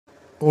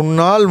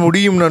உன்னால்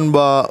முடியும்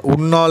நண்பா,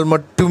 உன்னால்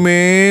மட்டுமே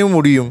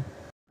முடியும்.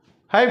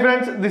 Hi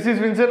friends, this is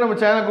Vincent. நம்ம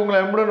சேனலுக்கு உங்களை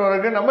அன்புடன்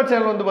வரவேற்கிறேன். நம்ம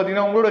சேனல் வந்து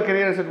பார்த்தீங்கன்னா உங்களோட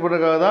கரியரை செட்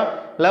பண்ணுறதுக்காக தான்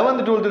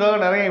 11th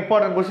 12th நிறைய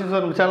இம்பார்ட்டன்ட் கொஸ்டின்ஸ்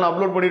நம்ம சேனல்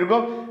அப்லோட்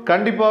பண்ணியிருக்கோம்.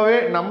 கண்டிப்பாகவே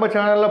நம்ம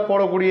சேனலில்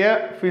போடக்கூடிய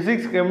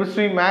ஃபிசிக்ஸ்,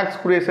 கெமிஸ்ட்ரி,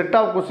 மேக்ஸ் கூடிய செட்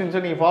ஆஃப்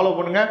கொஸ்டின்ஸை நீங்கள் ஃபாலோ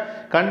பண்ணுங்கள்.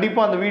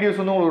 கண்டிப்பாக அந்த வீடியோஸ்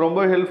வந்து உங்களுக்கு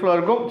ரொம்ப ஹெல்ப்ஃபுல்லாக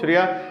இருக்கும்.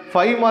 சரியா?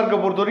 5 மார்க்கை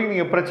பொறுத்த வரைக்கும்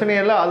நீங்கள்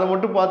பிரச்சனையே இல்லை, அதை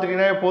மட்டும்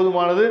பார்த்துட்டீங்கன்னா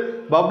போதுமானது.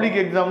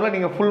 பப்ளிக் எக்ஸாமில்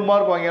நீங்கள் ஃபுல்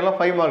மார்க்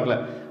வாங்கிடலாம் 5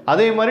 மார்க்கில்.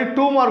 அதே மாதிரி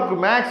 2 மார்க்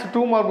மேக்ஸ்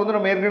 2 மார்க் வந்து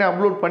நம்ம ஏற்கனவே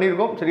அப்லோட்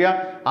பண்ணியிருக்கோம். சரியா?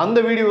 அந்த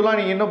வீடியோலாம்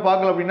நீங்கள் இன்னும்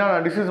பார்க்கல அப்படின்னா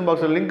நான் டிஸ்கிரிப்ஷன்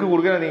பாக்ஸில் லிங்க்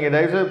கொடுக்குறேன், நீங்கள்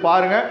தயவுசெய்து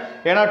பாருங்கள்.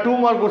 ஏன்னா 2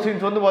 மார்க்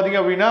கொஸ்டின்ஸ் வந்து பார்த்தீங்க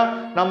அப்படின்னா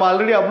நம்ம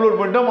ஆல்ரெடி அப்லோட்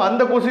பண்ணிட்டோம்.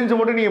 அந்த கொஸ்டின்ஸை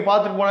மட்டும் நீங்கள்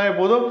பார்த்துட்டு போனாலே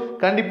போதும்,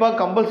 கண்டிப்பாக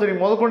கம்பல்சரி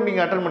முதற்கொண்டு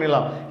நீங்கள் அட்டன்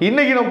பண்ணிடலாம்.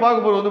 இன்றைக்கி நம்ம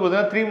பார்க்க போகிறது வந்து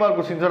பார்த்தீங்கன்னா 3 மார்க்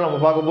கொஸ்டின்ஸாக நம்ம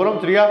பார்க்க போகிறோம்.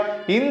 சரியா?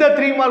 இந்த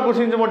 3 மார்க்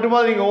கொஸ்டின்ஸை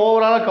மட்டுமா நீங்கள்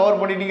ஓவராலாக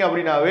கவர் பண்ணிட்டீங்க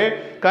அப்படின்னாவே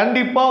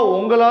கண்டிப்பாக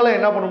உங்களால்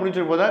என்ன பண்ண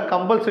முடியும் பார்த்தா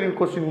கம்பல்சரி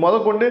கொஸ்டின்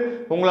முதற்கொண்டு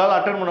உங்களால்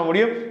அட்டன் பண்ண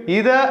முடியும்.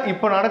 இதை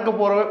இப்போ நடக்க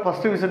போகிற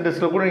ஃபஸ்ட் டிவிஷன்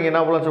டெஸ்ட்டில் கூட நீங்கள்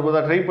என்ன பண்ணலாம்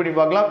சொல்லுறதா ட்ரை பண்ணி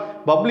பார்க்கலாம்.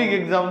 பப்ளிக்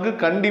எக்ஸாமுக்கு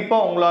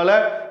கண்டிப்பாக உங்களால்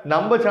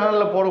நம்ம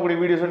சேனலில் போடக்கூடிய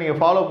வீடியோஸை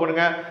நீங்கள் ஃபாலோ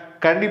பண்ணுங்கள்.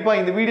 கண்டிப்பாக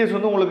இந்த வீடியோஸ்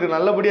வந்து உங்களுக்கு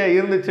நல்லபடியாக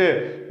இருந்துச்சு,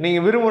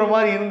 நீங்கள் விரும்புகிற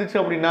மாதிரி இருந்துச்சு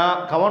அப்படின்னா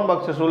கமெண்ட்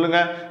பாக்ஸில்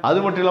சொல்லுங்கள். அது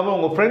மட்டும் இல்லாமல்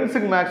உங்கள்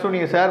ஃப்ரெண்ட்ஸுக்கு மேக்ஸும்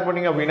நீங்கள் ஷேர்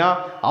பண்ணிங்க அப்படின்னா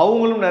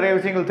அவங்களும் நிறைய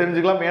விஷயங்கள்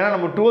தெரிஞ்சுக்கலாம். ஏன்னா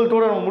நம்ம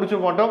 12th நம்ம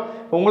முடிச்சு மாட்டோம்.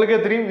 உங்களுக்கே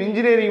தெரியும்,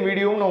 இன்ஜினியரிங்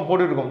வீடியோவும் நம்ம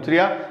போட்டுருக்கோம்.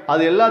 சரியா?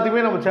 அது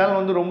எல்லாத்துக்குமே நம்ம சேனல்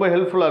வந்து ரொம்ப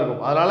ஹெல்ப்ஃபுல்லாக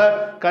இருக்கும். அதனால்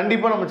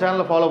கண்டிப்பாக நம்ம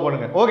சேனலை ஃபாலோ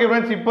பண்ணுங்கள். ஓகே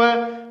ஃப்ரெண்ட்ஸ், இப்போ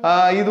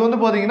இது வந்து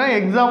பார்த்தீங்கன்னா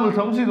எக்ஸாம்பிள்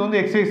சம்ஸ், இது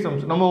வந்து எக்ஸசைஸ்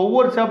சம்ஸ். நம்ம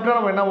ஒவ்வொரு சாப்டரும்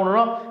நம்ம என்ன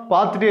பண்ணுறோம்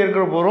பார்த்துட்டே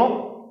இருக்கிற போகிறோம்.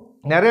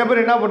 நிறைய பேர்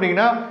என்ன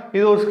பண்ணுறீங்கன்னா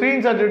இது ஒரு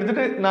ஸ்க்ரீன்ஷாட்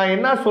எடுத்துகிட்டு நான்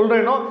என்ன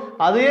சொல்கிறேனோ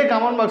அதையே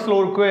கமெண்ட் பாக்ஸில்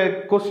ஒரு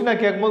கொஸ்டினாக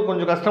கேட்கும்போது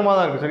கொஞ்சம் கஷ்டமாக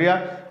தான் இருக்குது. சரியா?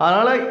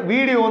 அதனால்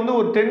வீடியோ வந்து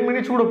ஒரு 10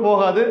 மினிட்ஸ் கூட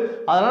போகாது.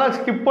 அதனால்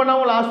ஸ்கிப்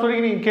பண்ணாமல் லாஸ்ட்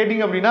வரைக்கும் நீங்கள்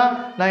கேட்டிங்க அப்படின்னா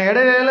நான்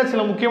இடையில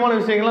சில முக்கியமான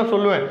விஷயங்கள்லாம்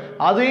சொல்லுவேன்.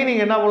 அதையும்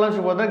நீங்கள் என்ன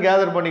பண்ணலாம்னு பார்த்தா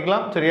கேதர்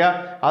பண்ணிக்கலாம். சரியா?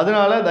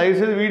 அதனால்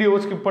தயவுசெய்து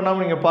வீடியோவை ஸ்கிப்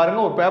பண்ணாமல் நீங்கள்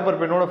பாருங்கள். ஒரு பேப்பர்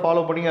பெண்ணோட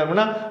ஃபாலோ பண்ணிங்க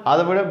அப்படின்னா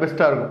அதை விட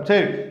பெஸ்ட்டாக இருக்கும்.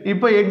 சரி,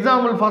 இப்போ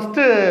எக்ஸாம்பிள்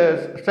ஃபஸ்ட்டு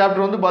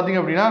சாப்டர் வந்து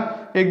பார்த்தீங்க அப்படின்னா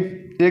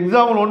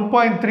எக்ஸாம்பிள்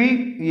 1.3,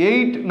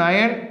 8,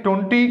 9,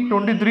 20,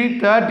 23,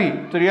 30.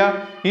 சரியா?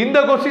 இந்த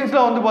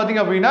கொஸ்டின்ஸில் வந்து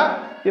பார்த்தீங்க அப்படின்னா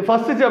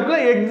ஃபஸ்ட்டு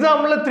சாப்டரில்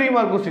எக்ஸாமில் 3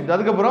 மார்க் கொஸ்டின்ஸ்.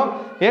 அதுக்கப்புறம்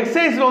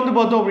எக்ஸசைஸில் வந்து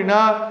பார்த்தோம் அப்படின்னா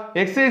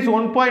எக்ஸசைஸ்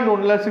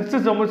 1.1ல் 6th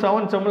செம்,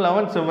 7th செம்,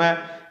 11th செம்,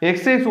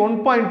 exercise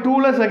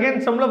 1.2ல்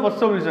second செம்மில்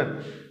first solution,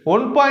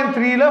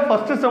 1.3ல்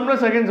first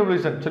செம்மில் second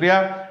solution. சரியா?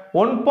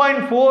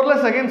 1.4ல்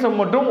செகண்ட் செம்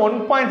மட்டும்,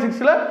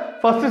 1.6ல்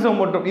ஃபஸ்ட்டு செம்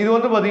மட்டும். இது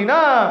வந்து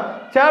பார்த்தீங்கன்னா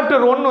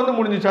சாப்டர் 1 வந்து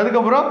முடிஞ்சிச்சு.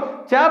 அதுக்கப்புறம்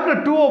சாப்டர்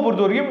 2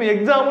 பொறுத்த வரைக்கும்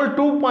எக்ஸாம்பிள்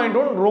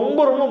 2.1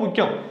 ரொம்ப ரொம்ப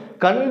முக்கியம்.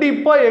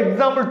 கண்டிப்பாக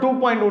எக்ஸாம்பிள்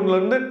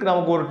 2.1லேருந்து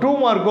நமக்கு ஒரு 2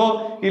 மார்க்கோ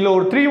இல்லை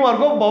ஒரு 3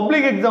 மார்க்கோ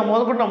பப்ளிக் எக்ஸாம்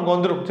கூட நமக்கு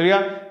வந்துடும்.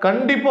 சரியா?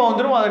 கண்டிப்பாக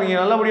வந்துடும். அதை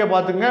நீங்கள் நல்லபடியாக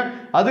பார்த்துங்க.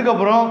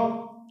 அதுக்கப்புறம்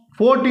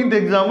 14th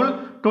எக்ஸாம்பிள்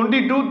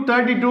 22,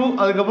 32.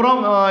 அதுக்கப்புறம்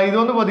இது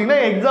வந்து பார்த்தீங்கன்னா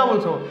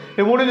எக்ஸாம்பிள்ஸ்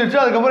இது முடிஞ்சிச்சு.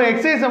 அதுக்கப்புறம்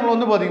எக்ஸசைஸ் செம்மில்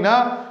வந்து பார்த்தீங்கன்னா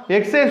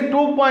எக்ஸசைஸ்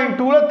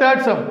 2.2ல் 3rd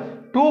செம்,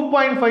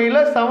 2.5ல்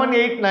 7,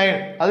 8, 9.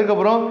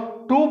 அதுக்கப்புறம்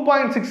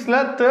 2.6ல்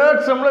 3rd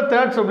செம்மில்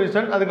 3rd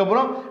சொல்யூஷன்.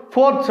 அதுக்கப்புறம்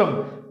 4th செம்,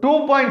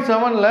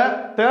 2.7ல்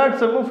 3rd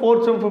செம்,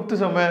 4th செம், 5th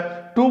செம்,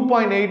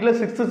 2.8ல்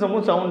 6th செம்,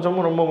 7th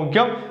செம் ரொம்ப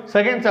முக்கியம்.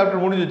 செகண்ட்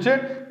சாப்டர் முடிஞ்சிச்சு.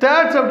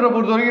 3rd சாப்டரை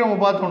பொறுத்த வரைக்கும்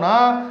நம்ம பார்த்தோம்னா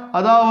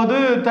அதாவது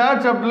 3rd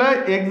சாப்டரில்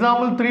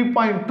எக்ஸாம்பிள்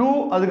 3.2,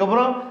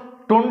 அதுக்கப்புறம்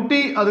 20,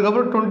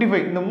 அதுக்கப்புறம் 25.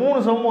 இந்த 3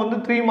 சம் வந்து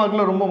 3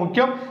 மார்க்கில் ரொம்ப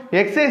முக்கியம்.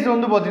 எக்ஸசைஸ்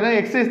வந்து பார்த்தீங்கன்னா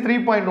exercise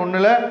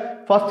 3.1ல்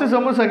first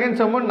sem, second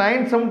sem,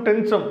 9th செம்,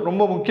 10th செம்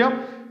ரொம்ப முக்கியம்.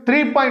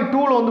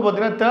 3.2ல் வந்து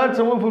பார்த்தீங்கன்னா 3rd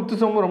செம்மு, 5th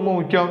செம்மு ரொம்ப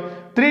முக்கியம்.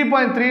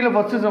 3.3ல்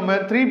first sem,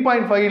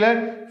 3.5ல்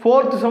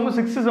 4th sem,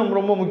 6th செம்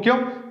ரொம்ப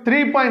முக்கியம்.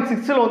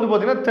 3.6ல் வந்து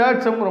பார்த்தீங்கன்னா 3rd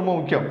செம் ரொம்ப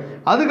முக்கியம்.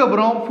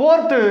 அதுக்கப்புறம்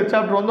 4th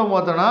சாப்டர் வந்து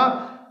பார்த்தோன்னா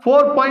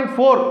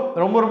 4.4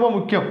 ரொம்ப ரொம்ப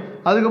முக்கியம்.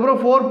 அதுக்கப்புறம்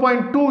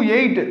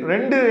 4.28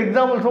 2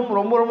 எக்ஸாம்பிள்ஸும்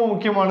ரொம்ப ரொம்ப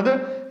முக்கியமானது.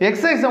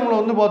 எக்ஸசைஸ் செம்மில்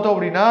வந்து பார்த்தோம்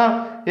அப்படின்னா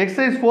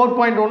எக்ஸசைஸ்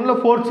 4.1ல்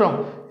 4th செம்,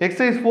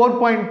 exercise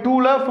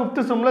 4.2ல் 5th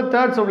செம்மில்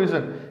 3rd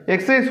solution,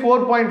 exercise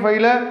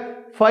 4.5ல்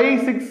 5,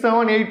 6,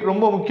 7, 8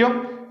 ரொம்ப முக்கியம்.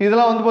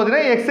 இதெல்லாம் வந்து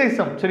பார்த்தீங்கன்னா எக்ஸசைஸ்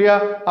செம். சரியா?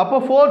 அப்போ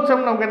 4th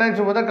செம் நமக்கு என்ன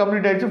ஆச்சு பார்த்தா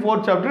கம்ப்ளீட் ஆயிடுச்சு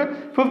 4th சாப்டர்.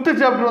 5th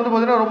சாப்டர் வந்து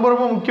பார்த்தீங்கன்னா ரொம்ப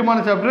ரொம்ப முக்கியமான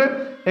சாப்டர்.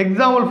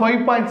 எக்ஸாம்பிள்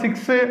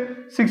 5.6,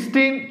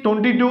 16,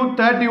 22,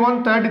 31,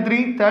 33,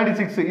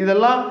 36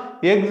 இதெல்லாம்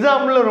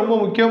எக்ஸாம்பிளில் ரொம்ப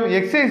முக்கியம்.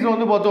 எக்ஸசைஸில்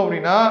வந்து பார்த்தோம்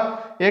அப்படின்னா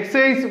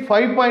exercise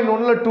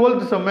 5.1ல்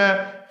 12th sem,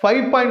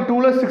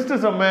 5.2ல் 6th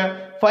sem,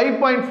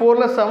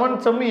 5.4ல் 7th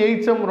செம்,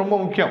 8th செம் ரொம்ப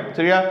முக்கியம்.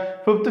 சரியா?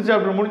 5th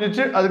சாப்டர்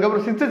முடிஞ்சிச்சு.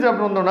 அதுக்கப்புறம் 6th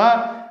சாப்டர் வந்தோம்னா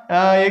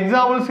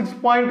example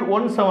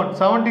 6.17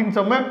 17th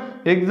sem,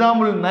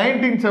 example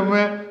 19th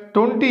sem,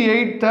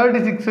 28,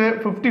 36,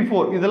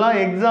 54 இதெல்லாம்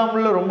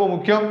எக்ஸாம்பிளில் ரொம்ப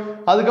முக்கியம்.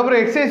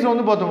 அதுக்கப்புறம் எக்ஸசைஸ்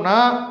வந்து பார்த்தோம்னா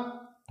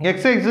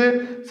எக்ஸசைஸு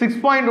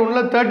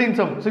 6.1ல் 13th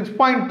செம்,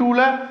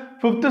 6.2ல்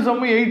 5th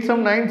செம், 8th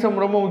செம், 9th செம்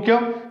ரொம்ப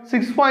முக்கியம்.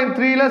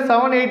 6.3ல்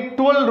 7, 8,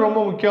 12 ரொம்ப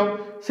முக்கியம்.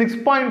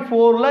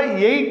 6.4ல்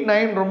 8,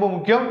 9 ரொம்ப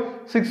முக்கியம்.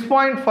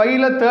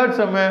 6.5ல் 3rd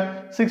sem,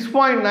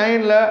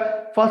 6.9ல்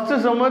first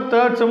sem,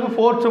 3rd sem,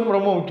 4th செம்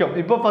ரொம்ப முக்கியம்.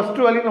 இப்போ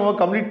ஃபஸ்ட்டு வேல்யூ நம்ம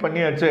கம்ப்ளீட்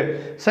பண்ணியாச்சு.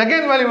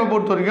 செகண்ட் வேல்யூவை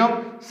பொறுத்த வரைக்கும்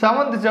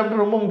 7th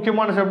சாப்டர் ரொம்ப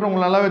முக்கியமான சாப்டர்,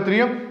 உங்களுக்கு நல்லாவே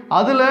தெரியும்.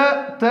 அதில்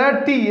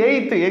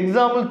 38th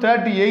எக்ஸாம்பிள்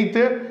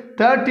 38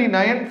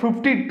 39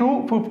 52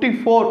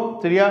 54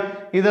 சரியா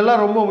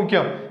இதெல்லாம் ரொம்ப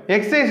முக்கியம்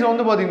எக்ஸசைஸ்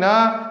வந்து பாத்தீங்கன்னா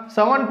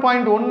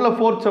 7.1 ல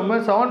 4th சம்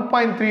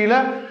 7.3 ல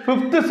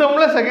 5th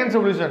சம்ல செகண்ட்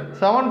சொல்யூஷன்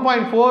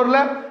 7.4 ல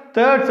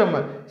third sum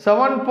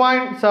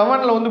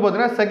 7.7 ல வந்து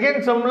பாத்தீங்கன்னா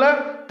செகண்ட் சம்ல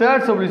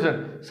third சொல்யூஷன்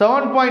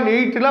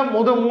 7.8 ல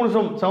முத மூணு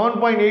சம்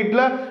 7.8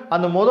 ல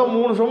அந்த முத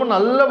மூணு சம்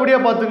நல்லபடியா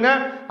பாத்துங்க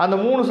அந்த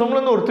மூணு சம்ல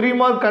இருந்து ஒரு 3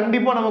 மார்க்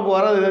கண்டிப்பா நமக்கு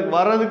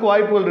வரதுக்கு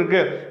வாய்ப்புகள்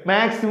இருக்கு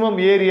மேக்ஸिमम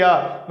ஏரியா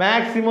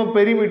மேக்ஸिमम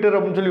பெரிமீட்டர்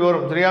அப்படினு சொல்லி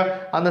வரும் சரியா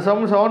அந்த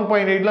சம்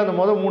 7.8 ல அந்த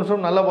முத மூணு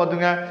சம் நல்லா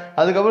பாத்துங்க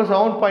அதுக்கு அப்புறம்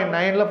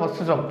 7.9 ல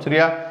ஃபர்ஸ்ட் சம்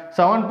சரியா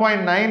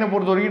 7.9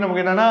 பொறுத்த வரைக்கும்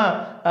நமக்கு என்னன்னா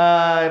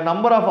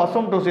நம்பர் ஆஃப்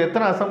அசம்ப்டோஸ்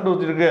எத்தனை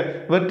அசம்ப்டோஸ் இருக்கு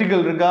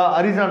வெர்டிகல் இருக்கா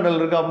ஹரிசாண்டல்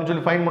இருக்கா அப்படினு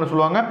சொல்லி ஃபைண்ட் பண்ண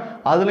சொல்லுவாங்க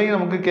அதுலயும்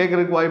நமக்கு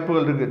கேக்குறதுக்கு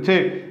வாய்ப்புகள் இருக்கு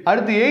சரி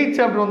அடுத்து 8th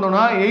சாப்டர்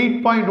வந்தோம்னா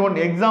 8.1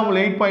 எக்ஸாம்பிள்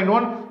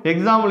 8.1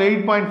 எக்ஸாம்பிள்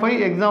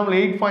 8.5 எக்ஸாம்பிள்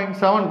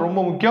 8.7 ரொம்ப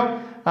முக்கியம்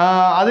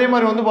அதே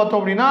மாதிரி வந்து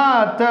பார்த்தோம் அப்படினா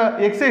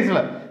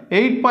எக்ஸசைஸ்ல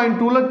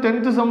 8.2 ல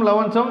 10th சம்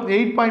 11th சம்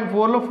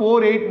 8.4 ல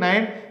 4 8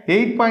 9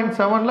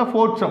 8.7 ல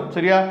 4th சம்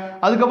சரியா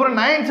அதுக்கு அப்புறம்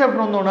 9th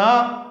சாப்டர் வந்தோம்னா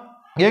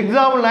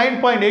எக்ஸாம்பிள்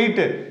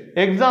 9.8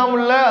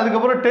 எக்ஸாம்பிள்ல அதுக்கு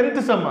அப்புறம் 10th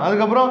சம்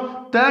அதுக்கு அப்புறம்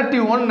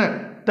 31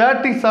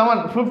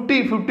 37 50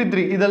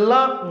 53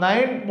 இதெல்லாம்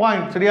 9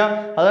 பாயிண்ட் சரியா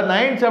அத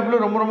 9 சாப்டர்ல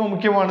ரொம்ப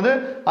முக்கியமானது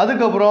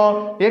அதுக்கு அப்புறம்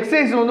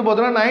எக்ஸசைஸ் வந்து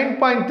பார்த்தோம்னா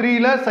 9.3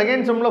 ல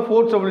செகண்ட் சம்ல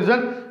 4th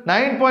சொல்யூஷன்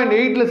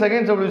 9.8 ல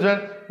செகண்ட்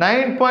சொல்யூஷன்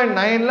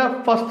 9.9 ல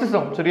ஃபர்ஸ்ட்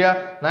சம் சரியா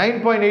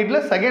 9.8 ல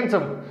செகண்ட்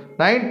சம்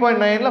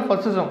 9.9 ல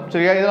ஃபர்ஸ்ட் சம்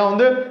சரியா இதெல்லாம்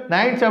வந்து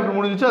 9th சாப்டர்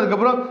முடிஞ்சிச்சு அதுக்கு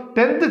அப்புறம்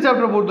 10th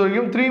சாப்டர் பொறுத்த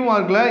வரைக்கும் 3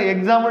 மார்க்ல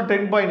எக்ஸாம்பிள்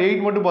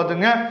 10.8 மட்டும்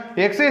பாத்துங்க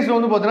எக்ஸசைஸ்ல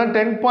வந்து பார்த்தா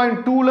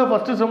 10.2 ல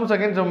ஃபர்ஸ்ட் சம்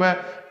செகண்ட் சம்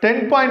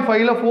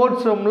 10.5 ல 4th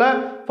சம்ல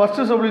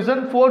first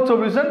solution 4th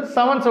solution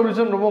 7th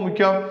solution ரொம்ப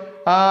முக்கியம்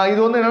இது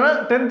வந்து என்னன்னா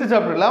 10th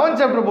சாப்டர் 11th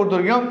சாப்டர் பொறுத்த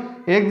வரைக்கும்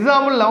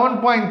எக்ஸாம்பிள்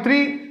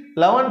 11.3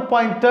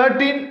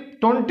 11.13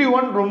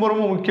 21 ரொம்ப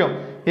முக்கியம்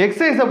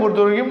எக்ஸசைஸை பொறுத்த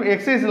வரைக்கும்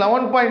எக்ஸசைஸ்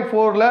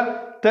 11.4 ல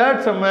third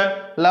sum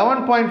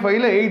 11.5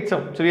 ல 8th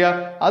sum சரியா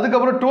அதுக்கு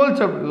அப்புறம் 12th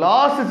சாப்டர்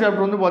லாஸ்ட்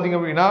சாப்டர் வந்து பாத்தீங்க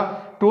அப்படினா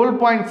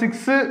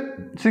 12.6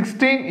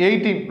 16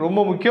 18 ரொம்ப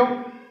முக்கியம்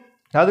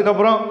அதுக்கு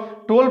அப்புறம்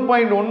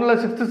 12.1 ல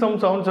 6th sum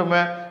 7th sum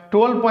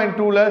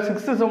 12.2 ல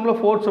 6th sum ல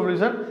 4th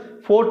சொல்யூஷன்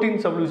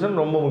 14th சொல்யூஷன்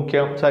ரொம்ப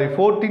முக்கியம் சாரி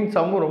 14th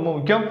sum ரொம்ப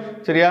முக்கியம்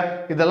சரியா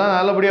இதெல்லாம்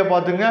நல்லபடியா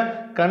பாத்துங்க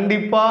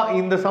கண்டிப்பா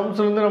இந்த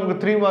சம்ஸ்ல இருந்து நமக்கு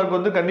 3 மார்க்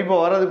வந்து கண்டிப்பா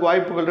வரதுக்கு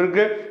வாய்ப்புகள்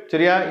இருக்கு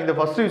சரியா இந்த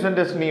ஃபர்ஸ்ட் ரிவிஷன்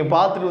டெஸ்ட் நீங்க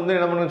பார்த்துட்டு வந்து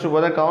என்ன பண்ணுங்க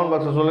சொல்லுங்க கமெண்ட்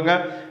பாக்ஸ்ல சொல்லுங்க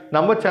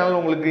நம்ம சேனல்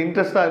உங்களுக்கு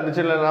இன்ட்ரெஸ்டா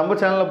இருந்துச்சு இல்ல நம்ம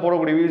சேனல்ல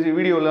போடக்கூடிய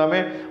வீடியோ எல்லாமே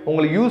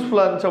உங்களுக்கு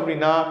யூஸ்ஃபுல்லா இருந்துச்சு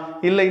அப்படினா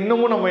இல்ல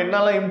இன்னமும் நம்ம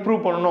என்னலாம்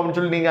இம்ப்ரூவ் பண்ணனும் அப்படி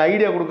சொல்லி நீங்க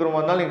ஐடியா கொடுக்குற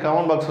மாதிரி இருந்தாலும் நீங்க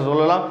கமெண்ட் பாக்ஸ்ல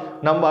சொல்லலாம்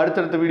நம்ம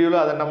அடுத்த வீடியோல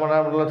அதை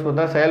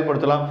நம்ம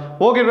செயல்படுத்தலாம்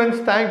ஓகே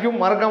फ्रेंड्स थैंक यू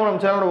மறக்காம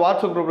நம்ம சேனலோட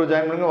வாட்ஸ்அப் குரூப்ல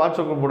ஜாயின் பண்ணுங்க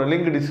வாட்ஸ்அப் குரூப்போட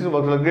லிங்க் டிஸ்கிரிப்ஷன்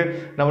பாக்ஸ்ல இருக்கு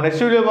நம்ம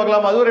நெக்ஸ்ட் வீடியோ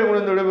பார்க்கலாம் அதுவரை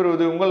முடிந்து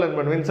விடைபெறுவது உங்கள்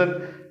நண்பன் வின்சென்ட்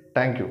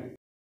थैंक यू